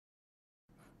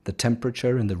The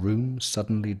temperature in the room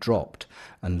suddenly dropped,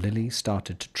 and Lily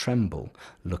started to tremble,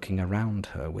 looking around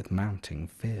her with mounting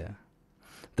fear.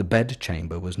 The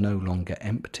bedchamber was no longer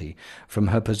empty. From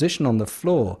her position on the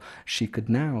floor, she could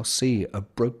now see a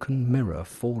broken mirror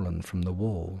fallen from the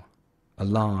wall, a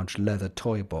large leather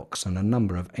toy box, and a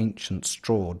number of ancient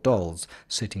straw dolls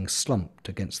sitting slumped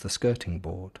against the skirting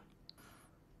board.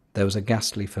 There was a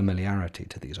ghastly familiarity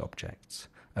to these objects,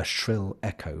 a shrill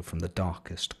echo from the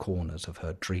darkest corners of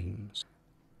her dreams.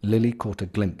 Lily caught a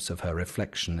glimpse of her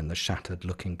reflection in the shattered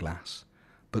looking-glass,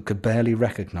 but could barely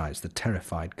recognize the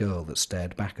terrified girl that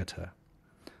stared back at her.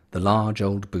 The large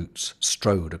old boots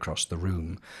strode across the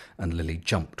room, and Lily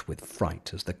jumped with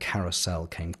fright as the carousel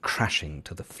came crashing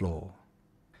to the floor.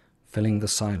 Filling the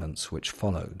silence which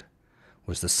followed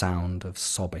was the sound of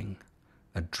sobbing,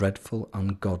 a dreadful,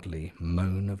 ungodly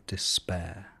moan of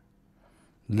despair.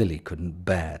 Lily couldn't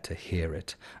bear to hear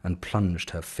it, and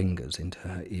plunged her fingers into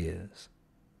her ears.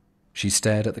 She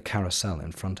stared at the carousel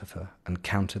in front of her, and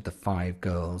counted the 5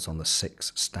 girls on the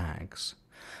 6 stags.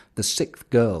 The 6th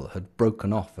girl had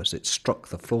broken off as it struck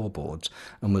the floorboards,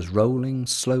 and was rolling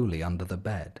slowly under the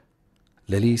bed.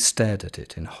 Lily stared at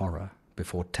it in horror,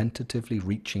 before tentatively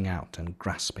reaching out and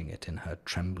grasping it in her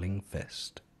trembling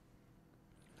fist.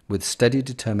 With steady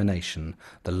determination,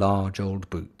 the large old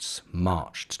boots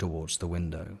marched towards the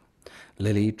window.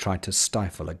 Lily tried to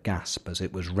stifle a gasp as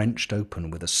it was wrenched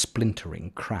open with a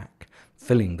splintering crack,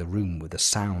 filling the room with the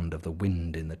sound of the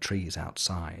wind in the trees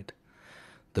outside.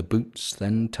 The boots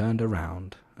then turned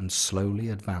around and slowly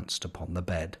advanced upon the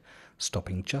bed,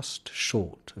 stopping just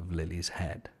short of Lily's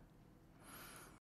head.